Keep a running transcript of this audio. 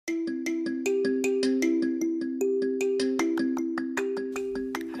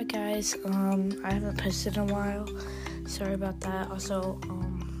guys. I haven't posted in a while. Sorry about that. Also,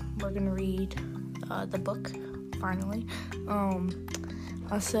 we're gonna read the book finally. I'm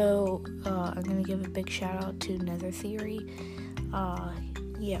gonna give a big shout out to Nether Theory.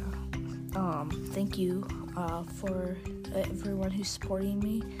 Thank you for everyone who's supporting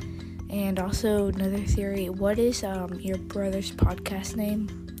me. And also, Nether Theory, what is your brother's podcast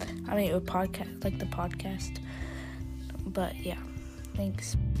name? I mean, a podcast, like the podcast. But yeah,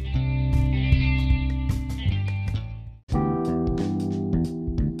 thanks.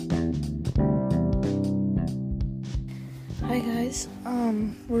 Hi guys,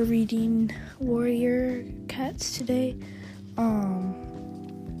 we're reading Warrior Cats today,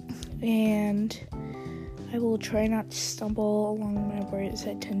 and I will try not to stumble along my words.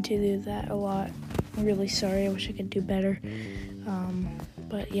 I tend to do that a lot. I'm really sorry, I wish I could do better,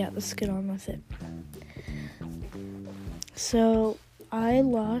 but yeah, let's get on with it. So, I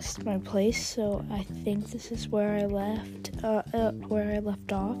lost my place, so I think this is where I left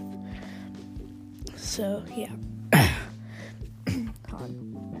off. So, yeah.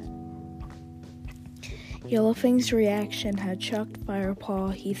 Yellowfing's reaction had shocked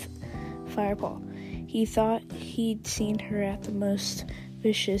Firepaw. He thought he'd seen her most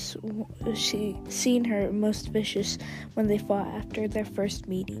vicious when they fought after their first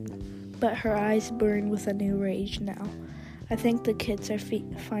meeting. But her eyes burned with a new rage now. I think the kids are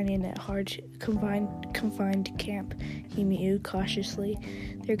finding it hard confined to camp, he mewed cautiously.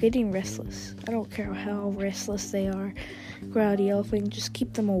 They're getting restless. I don't care how restless they are, growled Yellowfing. Just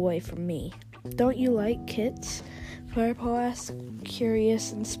keep them away from me. Don't you like kits? Firepaw asked,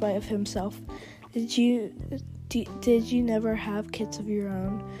 curious in spite of himself. Did you never have kits of your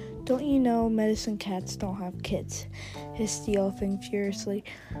own? Don't you know medicine cats don't have kits? Hissed Yellowfing furiously.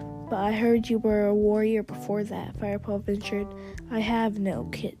 But I heard you were a warrior before that, Firepaw ventured. I have no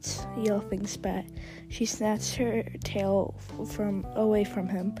kits, Yellowfing spat. She snatched her tail away from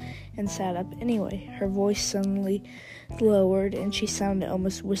him and sat up anyway. Her voice suddenly lowered and she sounded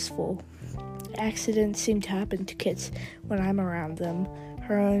almost wistful. Accidents seem to happen to kits when I'm around them.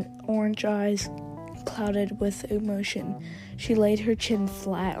 Her orange eyes clouded with emotion. She laid her chin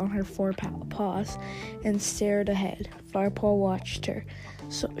flat on her forepaws and stared ahead. Firepaw watched her,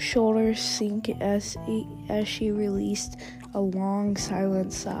 shoulders sink as she released a long,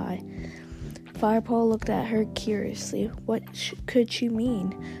 silent sigh. Firepaw looked at her curiously. What could she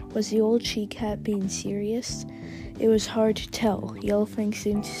mean? Was the old she-cat being serious? It was hard to tell. Yellowfing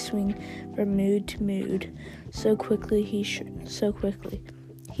seemed to swing from mood to mood so quickly. He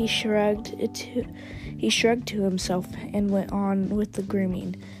shrugged to himself and went on with the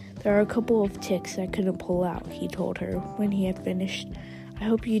grooming. There are a couple of ticks I couldn't pull out, he told her when he had finished. I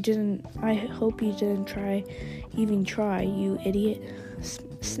hope you didn't try, you idiot,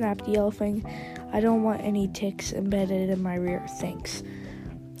 snapped Yellowfing. I don't want any ticks embedded in my rear, thanks.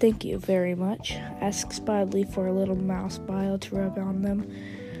 Thank you very much. Ask Spotted for a little mouse bile to rub on them.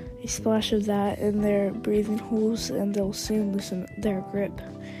 A splash of that in their breathing holes and they'll soon loosen their grip.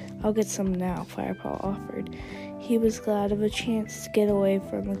 I'll get some now, Firepaw offered. He was glad of a chance to get away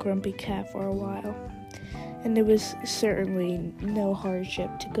from the grumpy cat for a while. And it was certainly no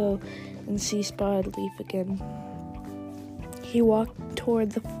hardship to go and see Spotted Leaf again. He walked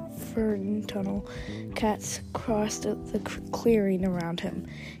toward the fern tunnel. Cats crossed the clearing around him,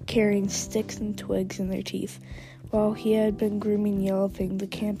 carrying sticks and twigs in their teeth. While he had been grooming Yellowfing, the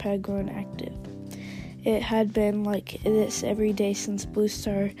camp had grown active. It had been like this every day since Blue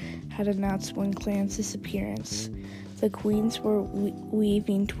Star had announced One Clan's disappearance. The queens were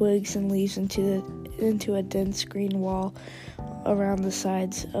weaving twigs and leaves into a dense green wall around the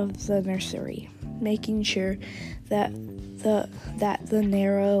sides of the nursery, making sure that the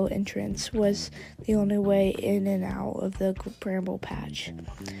narrow entrance was the only way in and out of the bramble patch.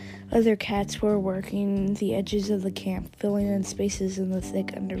 Other cats were working the edges of the camp, filling in spaces in the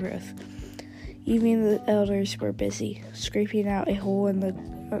thick undergrowth. Even the elders were busy, scraping out a hole in the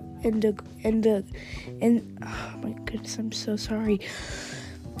oh my goodness, I'm so sorry.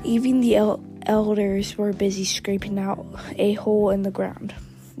 Even the elders were busy scraping out a hole in the ground.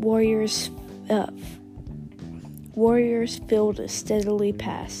 Warriors filed steadily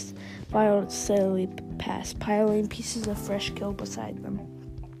past, piling pieces of fresh kill beside them,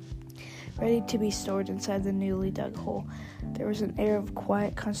 ready to be stored inside the newly dug hole. There was an air of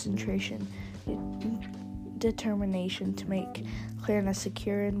quiet concentration, determination to make Clan as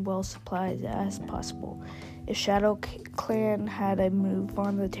secure and well supplied as possible. If Shadow Clan had a move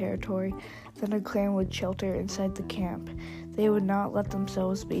on the territory, Thunder Clan would shelter inside the camp. They would not let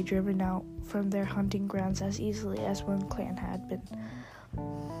themselves be driven out from their hunting grounds as easily as One Clan had been.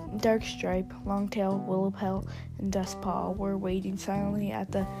 Darkstripe, Longtail, Willowtail, and Dustpaw were waiting silently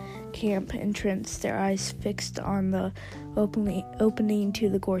at the camp entrance, their eyes fixed on the opening to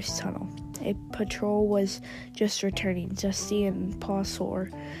the gorse tunnel. A patrol was just returning, dusty and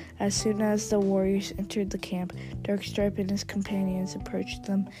paw-sore. As soon as the warriors entered the camp, Darkstripe and his companions approached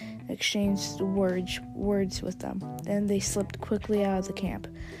them, exchanged words with them. Then they slipped quickly out of the camp.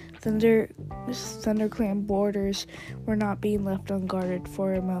 ThunderClan boarders were not being left unguarded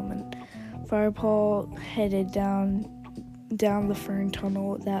for a moment. Firepaw headed down the fern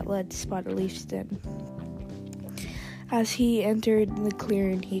tunnel that led to Spotted Leaf's den. As he entered the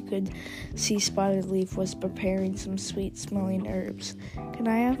clearing, he could see Spotted Leaf was preparing some sweet-smelling herbs. "Can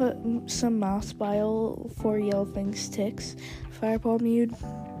I have some mouse bile for Yellowfing's ticks?" Firepaw mewed.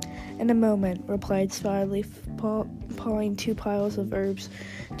 "In a moment," replied Spotted Leaf, pawing 2 piles of herbs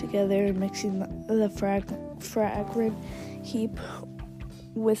together and mixing the fragrant heap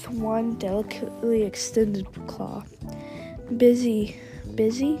with one delicately extended claw. Busy?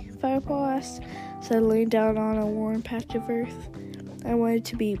 Firepaw asked, settling down on a worn patch of earth. "I wanted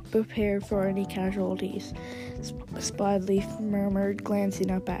to be prepared for any casualties," Spotted Leaf murmured,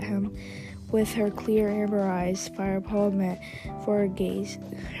 glancing up at him. With her clear amber eyes, Firepaw met her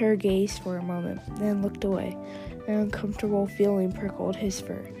gaze for a moment, then looked away. An uncomfortable feeling prickled his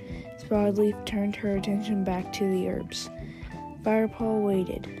fur. Spotted Leaf turned her attention back to the herbs. Firepaw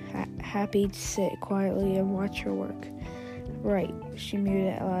waited, happy to sit quietly and watch her work. "Right," she mewed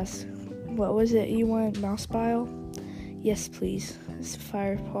at last. "What was it you wanted, mouse bile?" "Yes, please."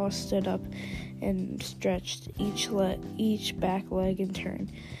 Firepaw stood up and stretched each back leg in turn.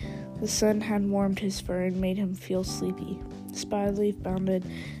 The sun had warmed his fur and made him feel sleepy. Spotted Leaf bounded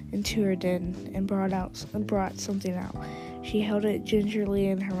into her den and brought something out. She held it gingerly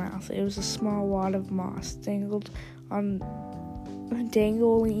in her mouth. It was a small wad of moss, dangling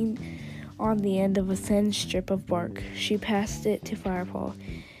on the end of a thin strip of bark. She passed it to Firepaw.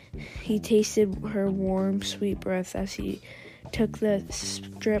 He tasted her warm, sweet breath as he took the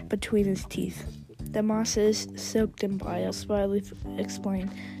strip between his teeth. "The moss is soaked in bile," Spotted Leaf explained.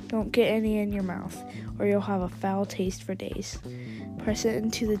 "Don't get any in your mouth, or you'll have a foul taste for days. Press it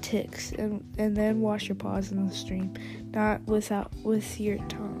into the ticks, and then wash your paws in the stream, not with your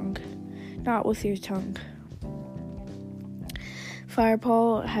tongue.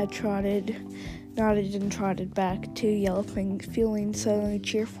 Firepaw had nodded and trotted back to Yellowfing, feeling suddenly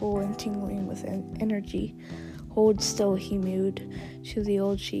cheerful and tingling with energy. "Hold still," he mewed to the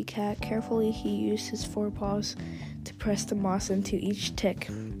old she-cat. Carefully, he used his forepaws to press the moss into each tick.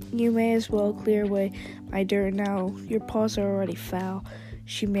 "You may as well clear away my dirt now. Your paws are already foul,"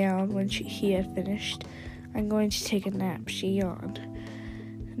 she meowed when he had finished. "I'm going to take a nap," she yawned,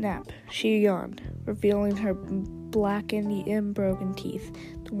 revealing her blackened and broken teeth.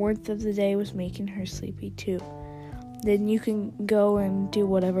 The warmth of the day was making her sleepy too. "Then you can go and do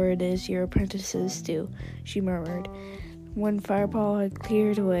whatever it is your apprentices do," she murmured. When Firepaw had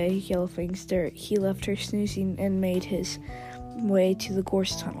cleared away Yellowfing's dirt, he left her snoozing and made his way to the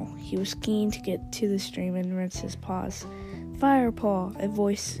gorse tunnel. He was keen to get to the stream and rinse his paws. "Firepaw!" a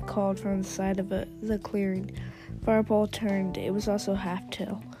voice called from the side of the clearing. Firepaw turned. It was also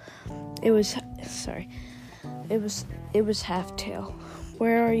Halftail. It was Halftail.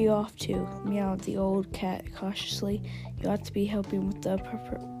 "Where are you off to?" meowed the old cat cautiously. "You ought to be helping with the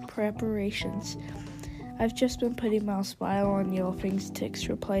preparations." "I've just been putting mouse bile on Yellowfing's ticks,"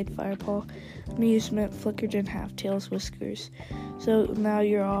 replied Firepaw. Amusement flickered in Halftail's whiskers. "So now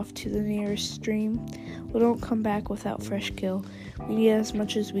you're off to the nearest stream? Well, don't come back without fresh kill. We need as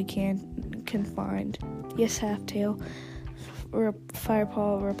much as we can find." "Yes, Halftail,"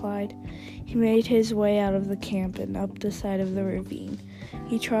 Firepaw replied. He made his way out of the camp and up the side of the ravine.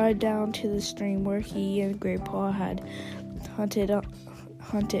 He trotted down to the stream where he and Greypaw had hunted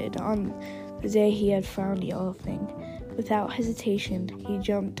on the day he had found Yellowfing. Without hesitation, he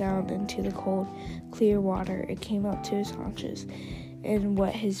jumped down into the cold, clear water. It came up to his haunches and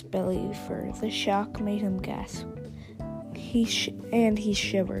wet his belly fur. The shock made him gasp. He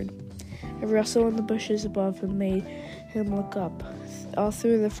shivered. A rustle in the bushes above him made him look up. All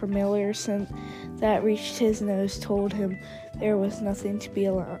through the familiar scent that reached his nose told him there was nothing to be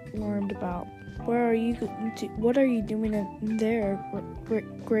alarmed about. What are you doing in there?"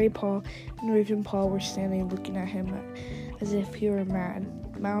 Greypaw and Ravenpaw were standing looking at him as if he were mad.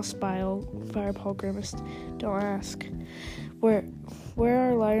 "Mouse bile," Firepaw grimaced. "Don't ask." Where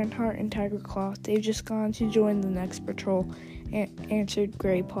are Lionheart and Tigerclaw?" "They've just gone to join the next patrol," answered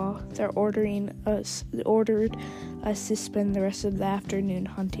Greypaw. "They're ordered us to spend the rest of the afternoon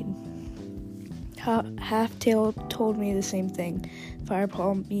hunting." Half-Tail told me the same thing,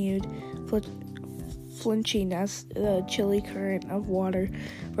 Firepaw mewed, flinching as the chilly current of water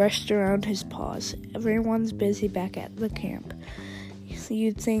rushed around his paws. Everyone's busy back at the camp.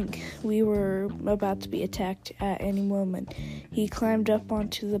 You'd think we were about to be attacked at any moment. He climbed up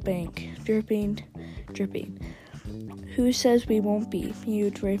onto the bank, dripping. Who says we won't be?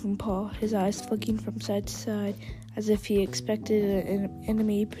 Mewed Ravenpaw, his eyes flicking from side to side, as if he expected an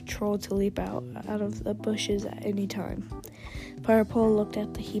enemy patrol to leap out of the bushes at any time. Firepaw looked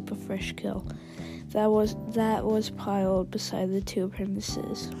at the heap of fresh kill that was piled beside the two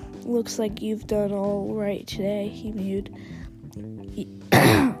apprentices. Looks like you've done all right today, he mewed.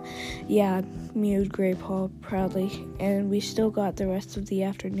 Yeah, mewed Graypaw proudly, and we still got the rest of the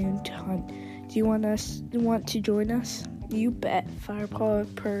afternoon to hunt. Do you want to join us? You bet,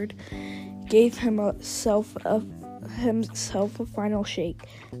 Firepaw purred, gave himself a final shake,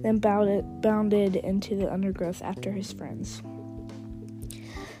 then bounded into the undergrowth after his friends.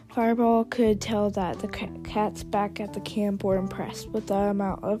 Firepaw could tell that the cats back at the camp were impressed with the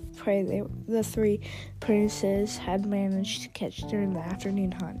amount of prey the three apprentices had managed to catch during the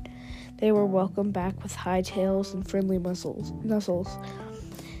afternoon hunt. They were welcomed back with high tails and friendly nuzzles.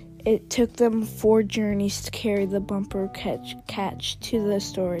 It took them 4 journeys to carry the bumper catch to the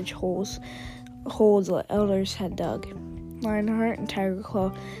storage holes the elders had dug. Lionheart and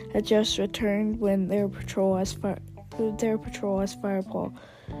Tigerclaw had just returned when their patrol as Firepaw,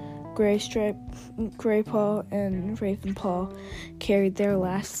 Graypaw, and Ravenpaw carried their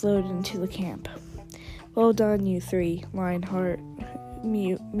last load into the camp. Well done, you 3, Lionheart,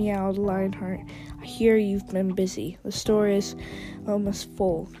 meowed Lionheart. I hear you've been busy. The store is almost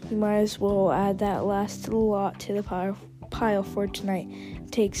full. You might as well add that last lot to the pile for tonight and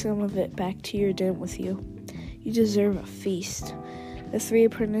take some of it back to your den with you. You deserve a feast. The 3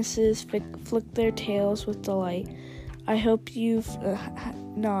 apprentices flicked their tails with delight. I hope you've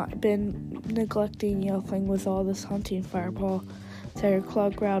not been neglecting Yelfling with all this hunting, Firepaw.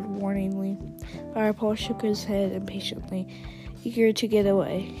 Tigerclaw growled warningly. Firepaw shook his head impatiently, eager to get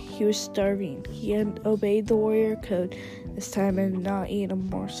away. He was starving. He had obeyed the warrior code this time and not eaten a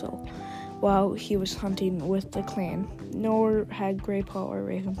morsel while he was hunting with the clan, nor had Graypaw or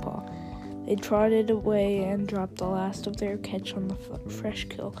Ravenpaw. They trotted away and dropped the last of their catch on the fresh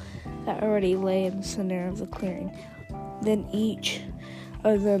kill that already lay in the center of the clearing. Then each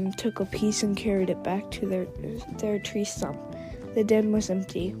of them took a piece and carried it back to their tree stump. The den was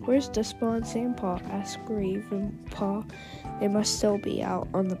empty. Where's Dustpaw and Sandpaw? Asked Ravenpaw. They must still be out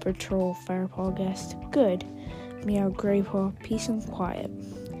on the patrol, Firepaw guessed. Good, meowed Graypaw. Peace and quiet.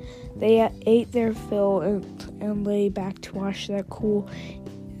 They ate their fill and lay back to wash their cool.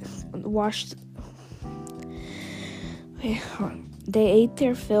 They ate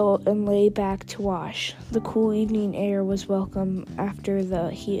their fill and lay back to wash. The cool evening air was welcome after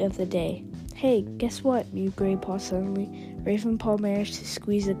the heat of the day. Hey, guess what? Mewed Graypaw suddenly. Ravenpaw managed to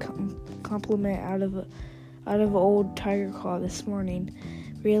squeeze a compliment out of old Tigerclaw this morning.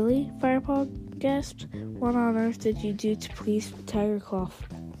 Really? Firepaw gasped. What on earth did you do to please Tigerclaw?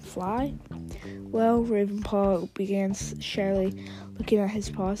 Fly? Well, Ravenpaw began shyly, looking at his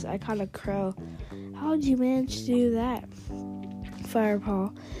paws. I caught a crow. How did you manage to do that?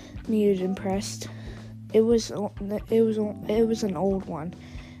 Firepaw mewed, impressed. It was an old one,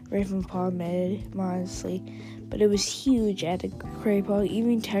 Ravenpaw admitted modestly, but it was huge, added Graypaw.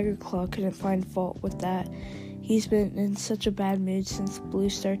 Even Tigerclaw couldn't find fault with that. He's been in such a bad mood since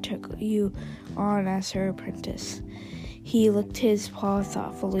Bluestar took you on as her apprentice. He licked his paw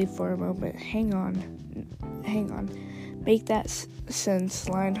thoughtfully for a moment. Hang on. Make that sense,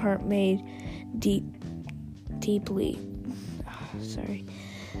 Lionheart made deeply. Sorry.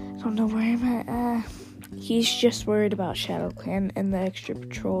 I don't know where I'm at. He's just worried about ShadowClan and the extra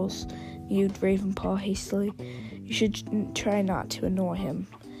patrols, mewed Ravenpaw hastily. You should try not to annoy him.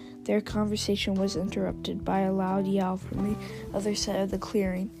 Their conversation was interrupted by a loud yell from the other side of the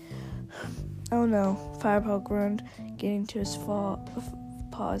clearing. Oh no, Firepaw groaned, getting to his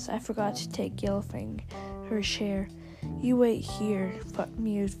paws. I forgot to take Yellowfang her share. You wait here,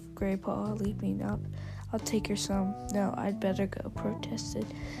 mewed Graypaw, leaping up. I'll take her some. No, I'd better go,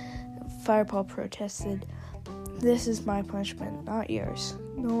 Firepaw protested. This is my punishment, not yours.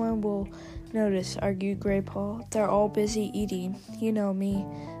 No one will notice, argued Graypaw. They're all busy eating. You know me.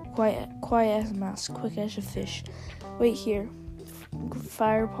 Quiet as a mouse, quick as a fish. Wait here.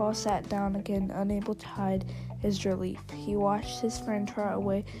 Firepaw sat down again, unable to hide his relief. He watched his friend trot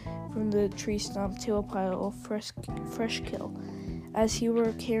away from the tree stump to a pile of fresh kill. As he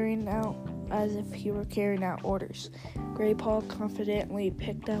were carrying out as if he were carrying out orders. Gray Paw confidently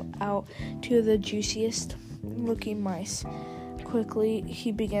picked out two of the juiciest-looking mice. Quickly,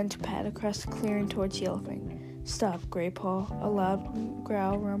 he began to pad across the clearing towards Yellowfang. "Stop, Gray Paw," a loud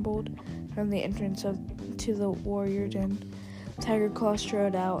growl rumbled from the entrance to the warrior den. Tiger Claw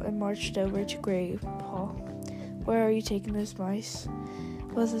strode out and marched over to Gray Paw. "Where are you taking those mice?"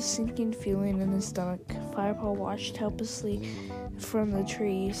 With a sinking feeling in his stomach, Firepaw watched helplessly from the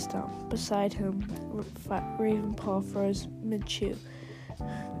tree stump beside him. Ravenpaw froze mid-chew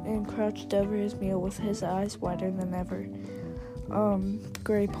and crouched over his meal with his eyes wider than ever.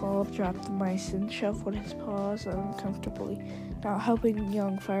 Gray Paw dropped the mice and shuffled his paws uncomfortably. "Not helping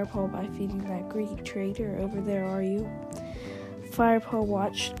young Firepaw by feeding that greedy traitor over there, are you?" Firepaw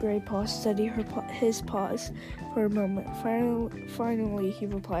watched Gray Paw study his paws for a moment. Finally, he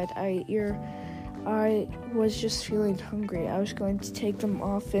replied, I was just feeling hungry. I was going to take them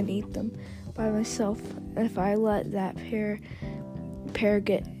off and eat them by myself. If I let that pair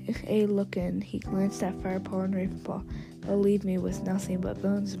get a look in." He glanced at Firepaw and Ravenpaw. "They'll leave me with nothing but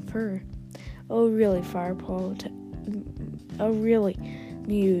bones and fur." "Oh, really, Firepaw?" "Oh, really?"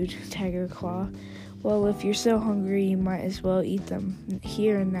 mewed Tiger Claw. "Well, if you're so hungry, you might as well eat them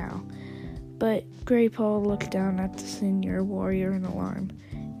here and now." But Gray Paw looked down at the senior warrior in alarm.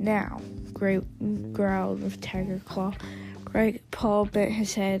 "Now," growled with Tiger Claw. Gray Paw bent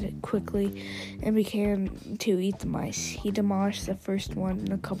his head quickly and began to eat the mice. He demolished the first one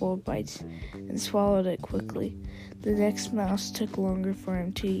in a couple of bites and swallowed it quickly. The next mouse took longer for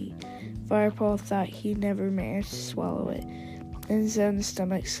him to eat. Firepaw thought he'd never manage to swallow it, and his own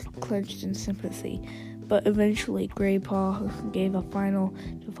stomach clenched in sympathy. But eventually, Gray Paw gave a final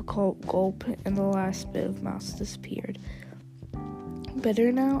difficult gulp, and the last bit of mouse disappeared.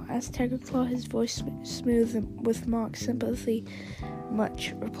 "Better now?" asked Tiger Claw, his voice smooth with mock sympathy.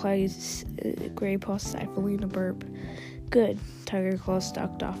 "Much," replied Gray Paw, stifling a burp. "Good." Tiger Claw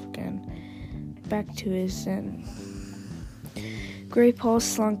stalked off again, back to his den. Gray Paw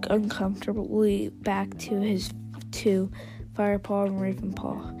slunk uncomfortably back to his two, Firepaw and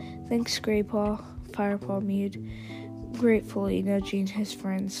Ravenpaw. "Thanks, Gray Paw," Firepaw mewed, gratefully nudging his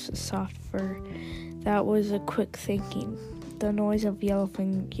friend's soft fur. That was a quick thinking. The noise of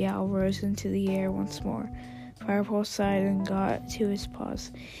Yellowfang yowl rose into the air once more. Firepaw sighed and got to his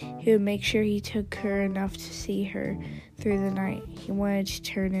paws. He would make sure he took her enough to see her through the night. He wanted to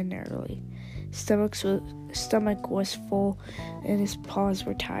turn in early. Stomach was full and his paws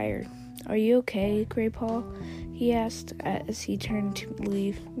were tired. "Are you okay, Gray Paw?" he asked as he turned to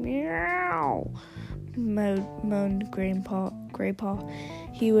leave. "Meow," moaned Gray Paw.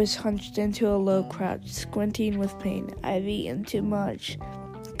 He was hunched into a low crouch, squinting with pain. "I've eaten too much."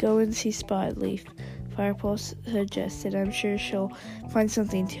 "Go and see Spotted Leaf," Firepaw suggested. "I'm sure she'll find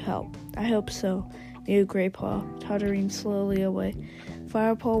something to help." "I hope so," mewed Gray Paw, tottering slowly away.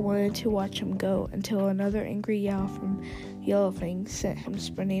 Firepaw wanted to watch him go until another angry yowl from Yellowfang sent him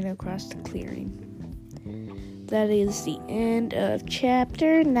sprinting across the clearing. That is the end of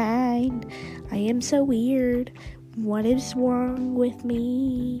chapter 9. I am so weird. What is wrong with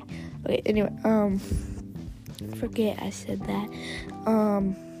me? Okay, anyway, forget I said that.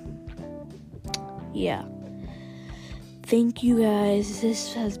 Yeah. Thank you guys.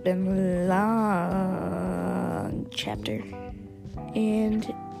 This has been a long chapter.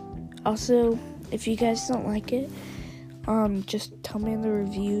 And also, if you guys don't like it, just tell me in the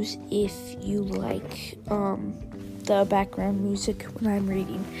reviews if you like, the background music when I'm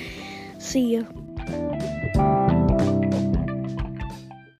reading. See ya.